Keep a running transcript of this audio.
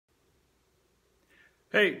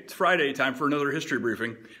Hey, it's Friday, time for another history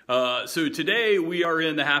briefing. So today we are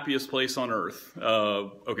in the happiest place on earth.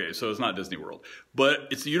 Okay, so it's not Disney World, but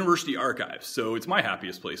it's the University Archives, so it's my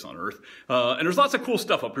happiest place on earth. And there's lots of cool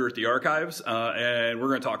stuff up here at the archives, and we're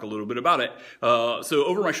going to talk a little bit about it. So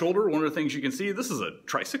over my shoulder, one of the things you can see, this is a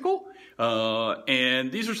tricycle.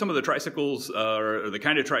 And these are some of the tricycles, or the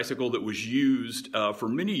kind of tricycle that was used for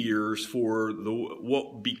many years for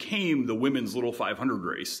what became the women's Little 500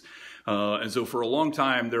 race. And so for a long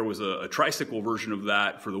time, there was a tricycle version of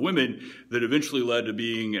that for the women that eventually led to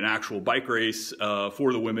being an actual bike race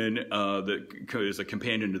for the women that is a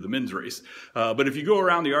companion to the men's race. But if you go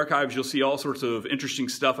around the archives, you'll see all sorts of interesting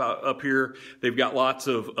stuff up here. They've got lots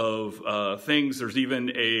of things. There's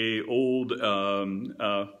even a old,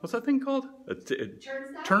 what's that thing called?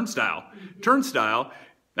 Turnstile. Turnstile.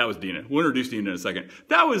 That was Dina. We'll introduce Dina in a second.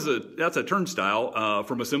 That's a turnstile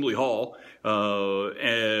from Assembly Hall.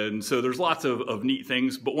 And so there's lots of neat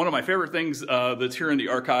things. But one of my favorite things that's here in the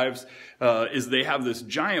archives is they have this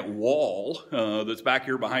giant wall that's back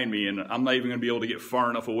here behind me. And I'm not even going to be able to get far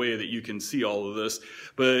enough away that you can see all of this.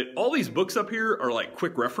 But all these books up here are like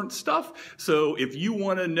quick reference stuff. So if you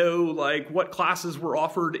want to know like what classes were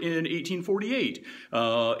offered in 1848,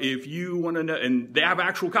 if you want to know, and they have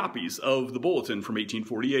actual copies of the bulletin from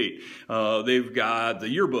 1848. They've got the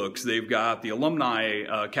yearbooks, they've got the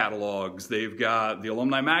alumni catalogs, they've got the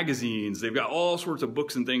alumni magazines, they've got all sorts of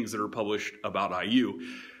books and things that are published about IU.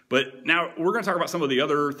 But now we're going to talk about some of the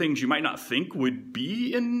other things you might not think would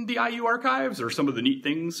be in the IU archives, or some of the neat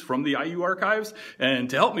things from the IU archives. And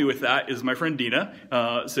to help me with that is my friend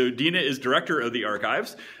Dina. So Dina is director of the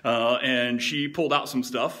archives, and she pulled out some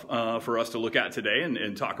stuff for us to look at today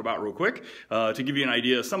and talk about real quick to give you an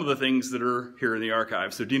idea of some of the things that are here in the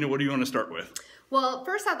archives. So Dina, what do you want to start with? Well,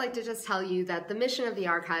 first I'd like to just tell you that the mission of the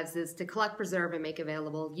archives is to collect, preserve, and make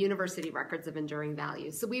available university records of enduring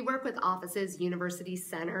value. So we work with offices, university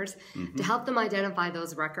centers, to help them identify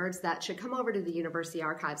those records that should come over to the university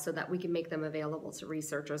archives so that we can make them available to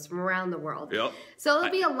researchers from around the world. Yep. So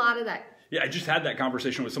there'll be a lot of that. Yeah, I just had that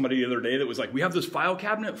conversation with somebody the other day that was like, we have this file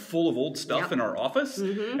cabinet full of old stuff in our office.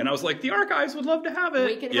 And I was like, the archives would love to have it.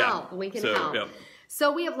 We can help. We can help. Yep.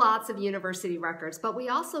 So we have lots of university records, but we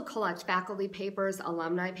also collect faculty papers,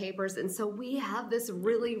 alumni papers, and so we have this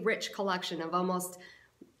really rich collection of almost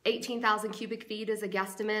 18,000 cubic feet as a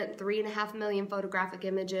guesstimate, 3.5 million photographic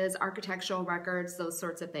images, architectural records, those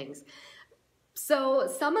sorts of things. So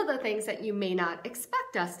some of the things that you may not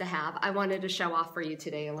expect us to have, I wanted to show off for you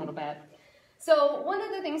today a little bit. So one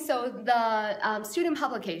of the things, the student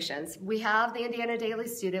publications, we have the Indiana Daily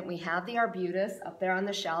Student, we have the Arbutus up there on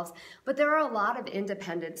the shelves, but there are a lot of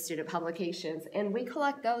independent student publications, and we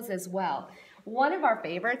collect those as well. One of our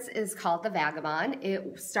favorites is called The Vagabond.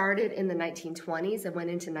 It started in the 1920s and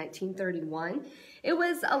went into 1931. It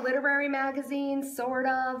was a literary magazine, sort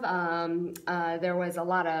of. There was a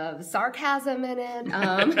lot of sarcasm in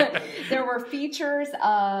it. There were features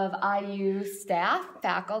of IU staff,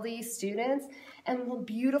 faculty, students, and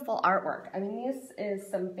beautiful artwork. I mean, this is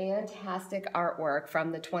some fantastic artwork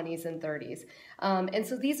from the 20s and 30s. And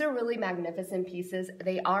so these are really magnificent pieces.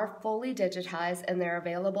 They are fully digitized, and they're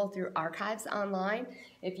available through archives online.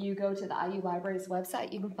 If you go to the IU Library's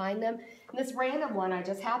website, you can find them. And this random one I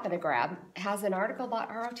just happened to grab has an article about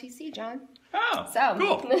ROTC, John. Oh, so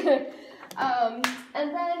cool.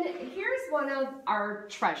 And then here's one of our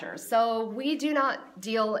treasures. So we do not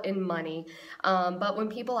deal in money, but when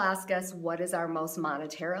people ask us what is our most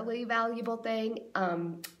monetarily valuable thing,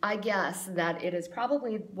 I guess that it is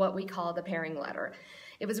probably what we call the Perring letter.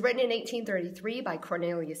 It was written in 1833 by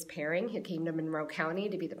Cornelius Perring, who came to Monroe County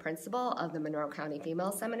to be the principal of the Monroe County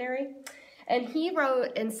Female Seminary. And he wrote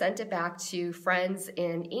and sent it back to friends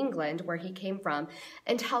in England, where he came from,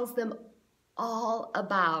 and tells them all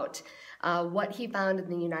about what he found in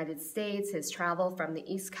the United States, his travel from the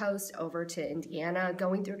East Coast over to Indiana,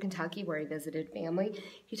 going through Kentucky where he visited family.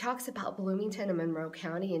 He talks about Bloomington and Monroe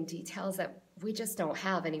County in details that we just don't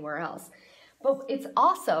have anywhere else. But it's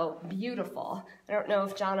also beautiful. I don't know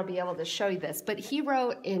if John will be able to show you this, but he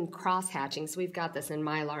wrote in cross-hatching. So we've got this in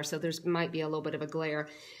Mylar, so there might be a little bit of a glare.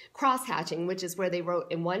 Cross-hatching, which is where they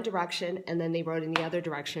wrote in one direction and then they wrote in the other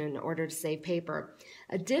direction in order to save paper.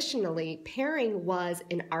 Additionally, Perring was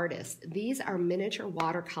an artist. These are miniature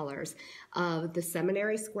watercolors of the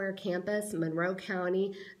Seminary Square campus, Monroe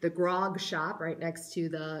County, the grog shop right next to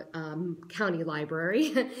the county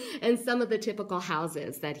library, and some of the typical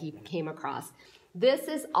houses that he came across. This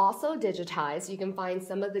is also digitized. You can find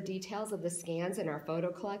some of the details of the scans in our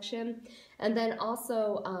photo collection. And then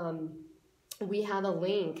also we have a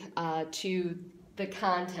link to the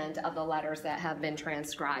content of the letters that have been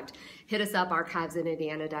transcribed. Hit us up,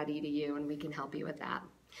 archives@indiana.edu, and we can help you with that.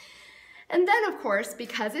 And then, of course,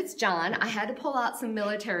 because it's John, I had to pull out some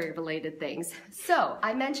military-related things. So,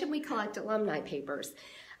 I mentioned we collect alumni papers.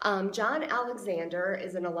 John Alexander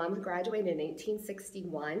is an alum who graduated in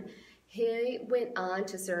 1861. He went on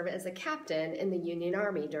to serve as a captain in the Union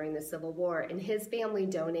Army during the Civil War, and his family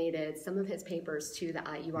donated some of his papers to the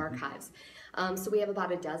IU archives. So we have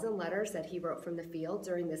about a dozen letters that he wrote from the field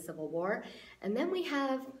during the Civil War. And then we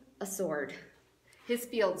have a sword, his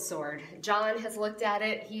field sword. John has looked at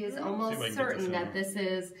it. He is almost certain that this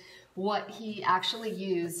is what he actually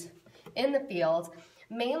used in the field,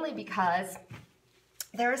 mainly because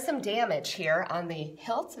there is some damage here on the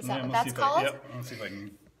hilt. Is that what that's called? Yep, let's see if I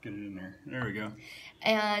can get it in there. There we go.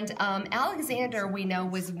 And Alexander, we know,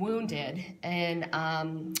 was wounded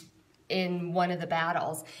in one of the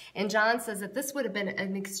battles. And John says that this would have been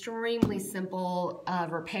an extremely simple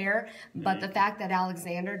repair, but the fact that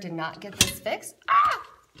Alexander did not get this fixed,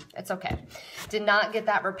 it's okay, did not get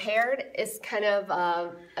that repaired is kind of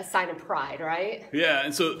a sign of pride, right? Yeah,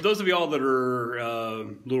 and so those of y'all that are a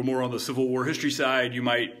little more on the Civil War history side, you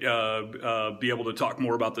might be able to talk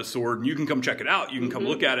more about this sword, and you can come check it out. You can come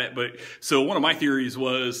look at it. But so one of my theories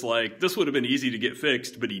was like this would have been easy to get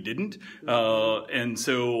fixed, but he didn't. And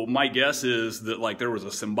so my guess is that like there was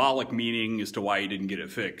a symbolic meaning as to why he didn't get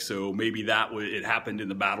it fixed. So maybe it happened in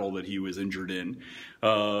the battle that he was injured in.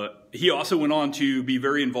 He also went on to be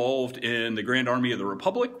very involved in the Grand Army of the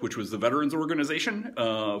Republic, which was the veterans organization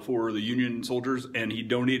for the Union soldiers, and he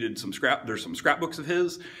donated some there's some scrapbooks of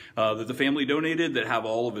his that the family donated that have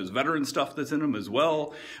all of his veteran stuff that's in them as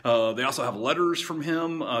well. They also have letters from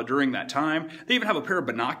him during that time. They even have a pair of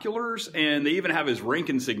binoculars, and they even have his rank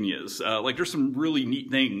insignias. Like there's some really neat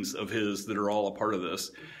things of his that are all a part of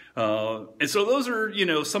this. And so those are, you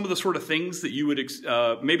know, some of the sort of things that you would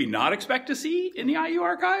maybe not expect to see in the IU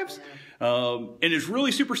archives. And it's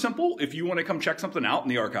really super simple. If you want to come check something out in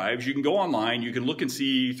the archives, you can go online, you can look and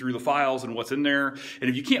see through the files and what's in there. And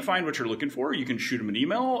if you can't find what you're looking for, you can shoot them an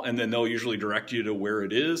email, and then they'll usually direct you to where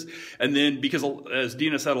it is. And then, because as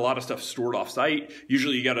Dina said, a lot of stuff's stored off site,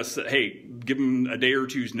 usually you got to say, hey, give them a day or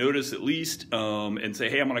two's notice at least, and say,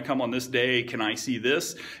 hey, I'm going to come on this day. Can I see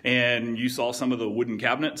this? And you saw some of the wooden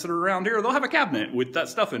cabinets that are around here. They'll have a cabinet with that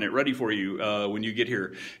stuff in it ready for you when you get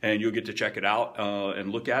here, and you'll get to check it out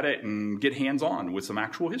and look at it and get hands-on with some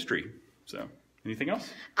actual history. So, anything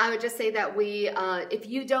else? I would just say that we, if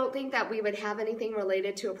you don't think that we would have anything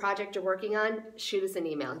related to a project you're working on, shoot us an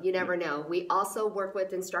email. You never know. We also work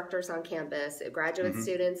with instructors on campus, graduate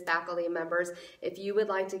students, faculty members. If you would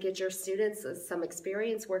like to get your students some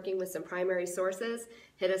experience working with some primary sources,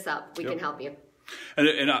 hit us up. We can help you.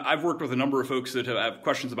 And I've worked with a number of folks that have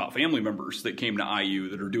questions about family members that came to IU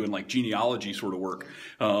that are doing like genealogy sort of work.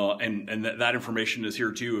 And that information is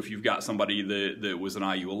here too. If you've got somebody that was an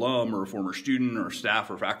IU alum or a former student or staff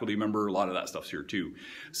or faculty member, a lot of that stuff's here too.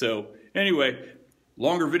 So anyway,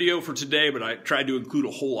 longer video for today, but I tried to include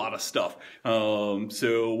a whole lot of stuff.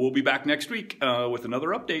 So we'll be back next week with another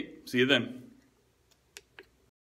update. See you then.